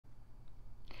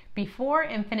Before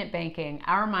infinite banking,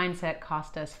 our mindset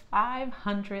cost us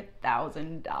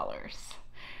 $500,000.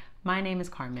 My name is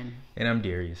Carmen. And I'm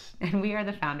Darius. And we are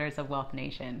the founders of Wealth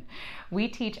Nation. We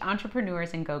teach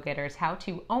entrepreneurs and go-getters how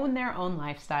to own their own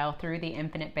lifestyle through the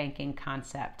infinite banking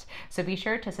concept. So be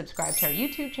sure to subscribe to our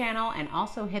YouTube channel and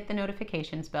also hit the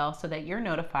notifications bell so that you're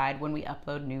notified when we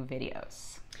upload new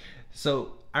videos.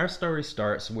 So our story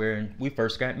starts where we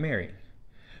first got married.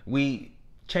 We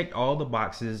checked all the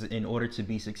boxes in order to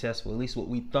be successful, at least what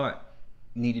we thought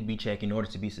needed to be checked in order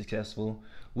to be successful,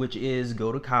 which is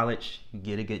go to college,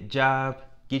 get a good job,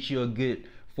 get you a good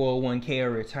 401k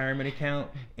or retirement account,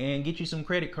 and get you some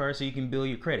credit cards so you can build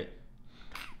your credit.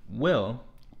 Well,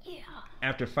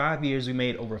 after 5 years, we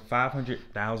made over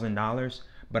 $500,000,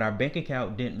 but our bank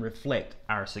account didn't reflect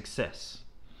our success.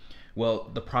 Well,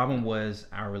 the problem was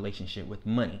our relationship with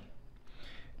money.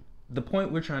 The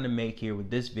point we're trying to make here with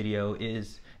this video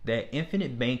is that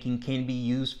infinite banking can be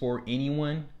used for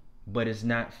anyone, but it's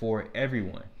not for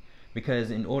everyone.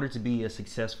 Because in order to be a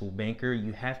successful banker,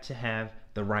 you have to have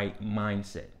the right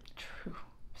mindset. True.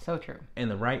 So true.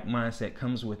 And the right mindset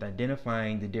comes with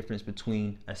identifying the difference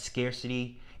between a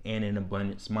scarcity and an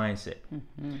abundance mindset.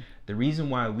 Mm-hmm. The reason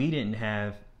why we didn't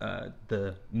have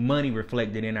the money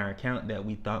reflected in our account that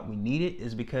we thought we needed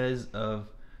is because of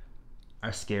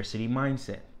our scarcity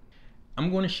mindset. I'm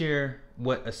going to share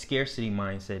what a scarcity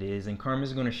mindset is, and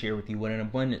Carmen's going to share with you what an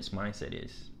abundance mindset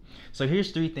is. So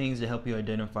here's 3 things to help you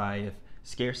identify if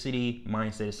scarcity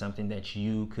mindset is something that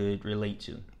you could relate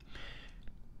to.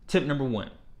 Tip number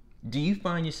 1, do you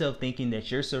find yourself thinking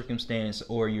that your circumstance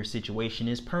or your situation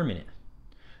is permanent?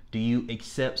 Do you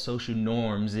accept social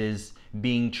norms as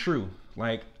being true?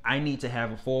 Like, I need to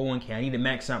have a 401k. I need to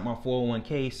max out my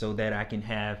 401k so that I can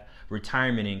have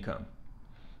retirement income.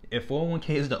 If 401k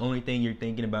is the only thing you're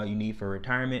thinking about you need for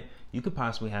retirement, you could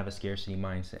possibly have a scarcity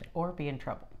mindset. Or be in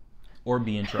trouble.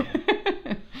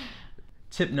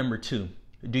 Tip number 2,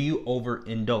 do you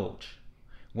overindulge?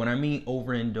 When I mean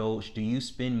overindulge, do you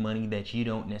spend money that you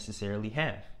don't necessarily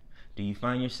have? Do you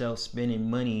find yourself spending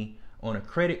money on a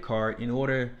credit card in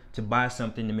order to buy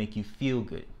something to make you feel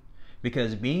good?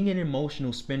 Because being an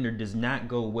emotional spender does not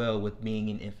go well with being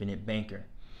an infinite banker.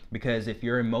 Because if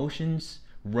your emotions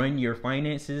run your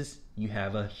finances, you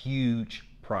have a huge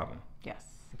problem. Yes.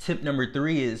 Tip number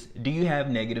 3 is, do you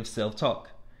have negative self-talk?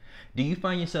 Do you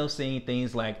find yourself saying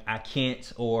things like, I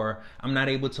can't, or I'm not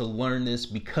able to learn this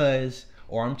because,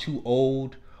 or I'm too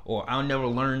old, or I'll never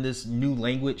learn this new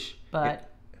language? But.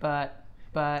 Right.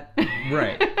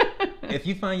 If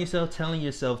you find yourself telling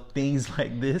yourself things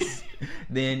like this,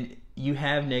 then you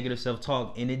have negative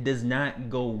self-talk, and it does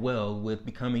not go well with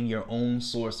becoming your own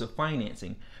source of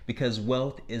financing, because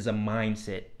wealth is a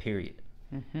mindset, period.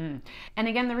 Mm-hmm. And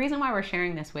again, the reason why we're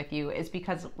sharing this with you is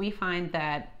because we find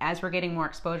that as we're getting more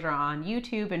exposure on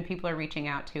YouTube and people are reaching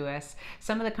out to us,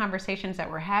 some of the conversations that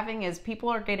we're having is people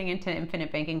are getting into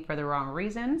infinite banking for the wrong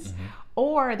reasons, mm-hmm.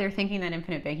 or they're thinking that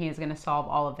infinite banking is going to solve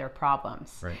all of their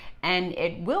problems. Right. And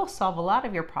it will solve a lot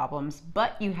of your problems,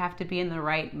 but you have to be in the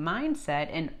right mindset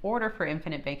in order for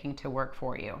infinite banking to work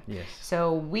for you. Yes.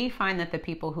 So we find that the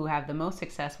people who have the most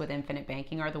success with infinite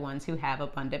banking are the ones who have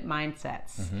abundant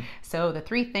mindsets. Mm-hmm. So the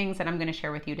 3 things that I'm going to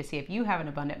share with you to see if you have an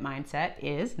abundant mindset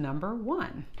is, number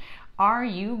 1, are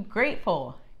you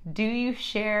grateful? Do you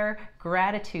share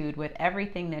gratitude with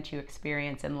everything that you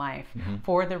experience in life? Mm-hmm.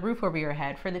 For the roof over your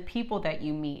head, for the people that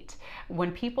you meet?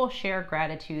 When people share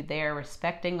gratitude, they are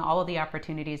respecting all of the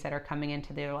opportunities that are coming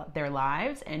into their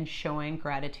lives and showing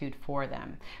gratitude for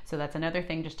them. So that's another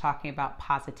thing, just talking about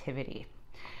positivity.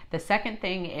 The second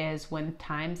thing is when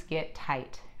times get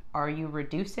tight. Are you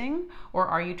reducing, or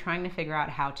are you trying to figure out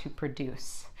how to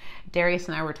produce? Darius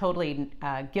and I were totally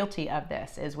guilty of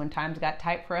this, is when times got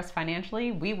tight for us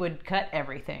financially, we would cut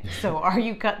everything. So are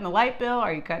you cutting the light bill?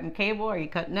 Are you cutting cable? Are you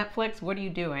cutting Netflix? What are you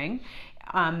doing?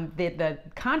 The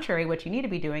contrary, what you need to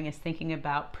be doing is thinking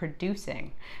about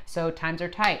producing. So times are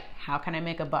tight. How can I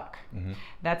make a buck? Mm-hmm.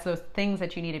 That's those things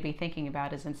that you need to be thinking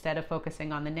about, is instead of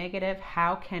focusing on the negative,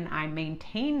 how can I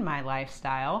maintain my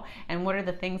lifestyle? And what are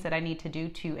the things that I need to do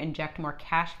to inject more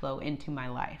cash flow into my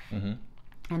life? Mm-hmm.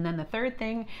 And then the third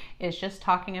thing is just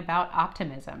talking about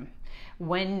optimism.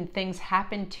 When things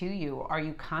happen to you, are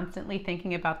you constantly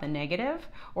thinking about the negative,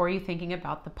 or are you thinking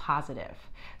about the positive?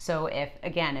 So if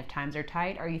times are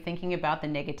tight, are you thinking about the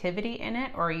negativity in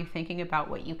it, or are you thinking about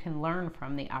what you can learn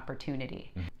from the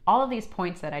opportunity? Mm-hmm. All of these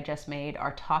points that I just made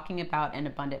are talking about an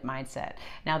abundant mindset.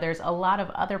 Now, there's a lot of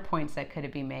other points that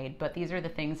could be made, but these are the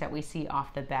things that we see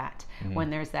off the bat. Mm-hmm. When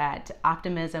there's that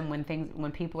optimism,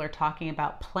 when people are talking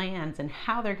about plans and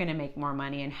how they're going to make more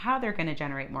money and how they're going to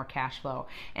generate more cash flow,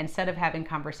 instead of having having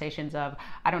conversations of,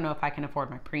 I don't know if I can afford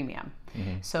my premium.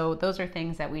 So those are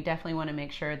things that we definitely want to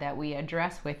make sure that we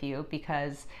address with you,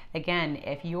 because again,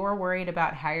 if you're worried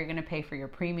about how you're going to pay for your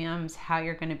premiums, how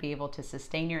you're going to be able to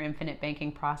sustain your infinite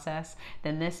banking process,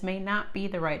 then this may not be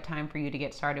the right time for you to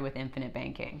get started with infinite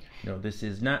banking. No, this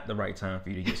is not the right time for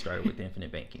you to get started with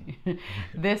infinite banking.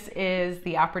 This is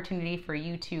the opportunity for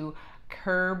you to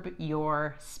curb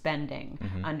your spending,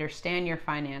 understand your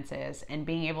finances, and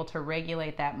being able to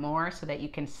regulate that more so that you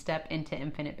can step into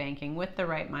infinite banking with the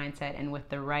right mindset and with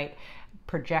the right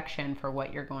projection for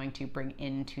what you're going to bring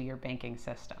into your banking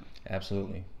system.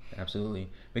 Absolutely. Absolutely.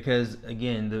 Because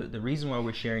again, the reason why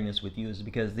we're sharing this with you is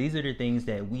because these are the things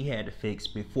that we had to fix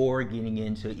before getting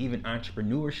into even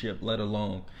entrepreneurship, let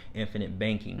alone infinite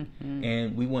banking.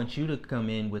 And we want you to come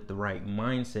in with the right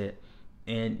mindset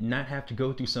and not have to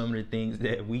go through some of the things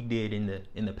that we did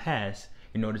in the past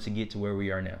in order to get to where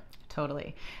we are now.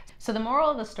 Totally. So the moral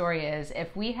of the story is,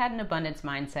 if we had an abundance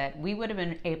mindset, we would have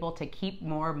been able to keep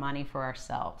more money for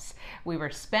ourselves. We were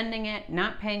spending it,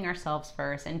 not paying ourselves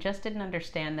first, and just didn't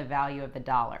understand the value of the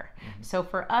dollar. So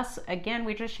for us, again,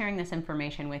 we're just sharing this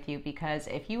information with you because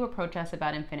if you approach us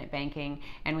about infinite banking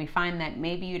and we find that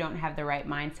maybe you don't have the right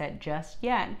mindset just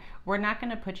yet, we're not going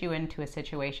to put you into a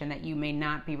situation that you may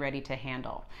not be ready to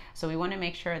handle. So we want to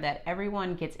make sure that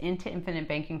everyone gets into infinite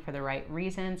banking for the right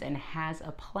reasons and has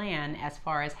a plan as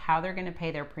far as how they're going to pay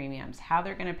their premiums, how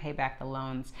they're going to pay back the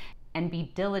loans, and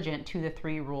be diligent to the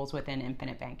 3 rules within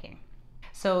infinite banking.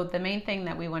 So the main thing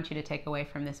that we want you to take away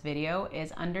from this video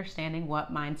is understanding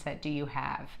what mindset do you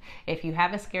have. If you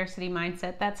have a scarcity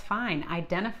mindset, that's fine.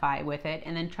 Identify with it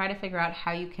and then try to figure out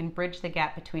how you can bridge the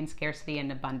gap between scarcity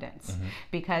and abundance.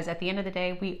 Because at the end of the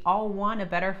day, we all want a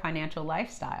better financial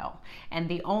lifestyle. And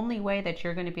the only way that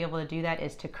you're going to be able to do that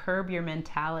is to curb your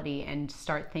mentality and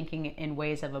start thinking in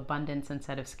ways of abundance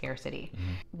instead of scarcity.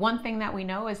 One thing that we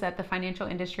know is that the financial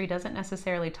industry doesn't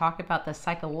necessarily talk about the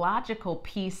psychological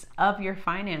piece of your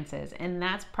finances, and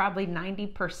that's probably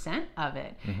 90% of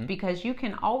it, because you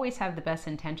can always have the best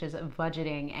intentions of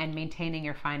budgeting and maintaining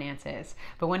your finances,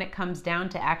 but when it comes down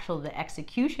to the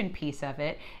execution piece of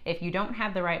it, if you don't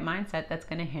have the right mindset, that's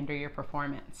going to hinder your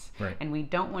performance. And we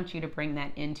don't want you to bring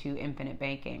that into infinite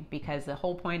banking, because the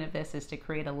whole point of this is to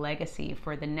create a legacy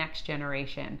for the next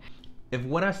generation. If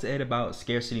what I said about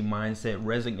scarcity mindset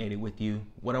resonated with you,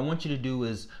 what I want you to do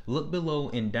is look below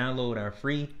and download our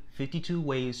free 52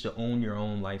 ways to own your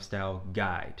own lifestyle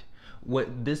guide.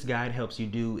 What this guide helps you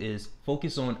do is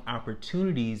focus on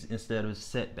opportunities instead of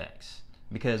setbacks,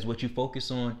 because what you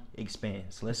focus on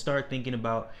expands. Let's start thinking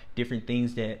about different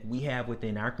things that we have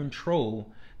within our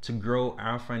control to grow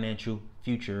our financial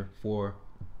future for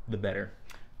the better.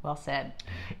 Well said.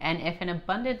 And if an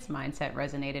abundance mindset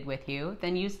resonated with you,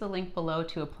 then use the link below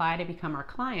to apply to become our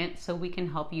client so we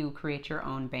can help you create your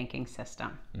own banking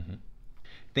system.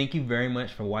 Thank you very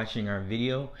much for watching our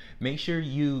video. Make sure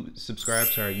you subscribe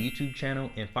to our YouTube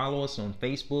channel and follow us on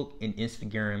Facebook and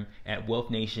Instagram at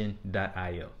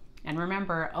wealthnation.io. And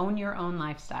remember, own your own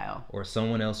lifestyle, or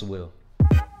someone else will.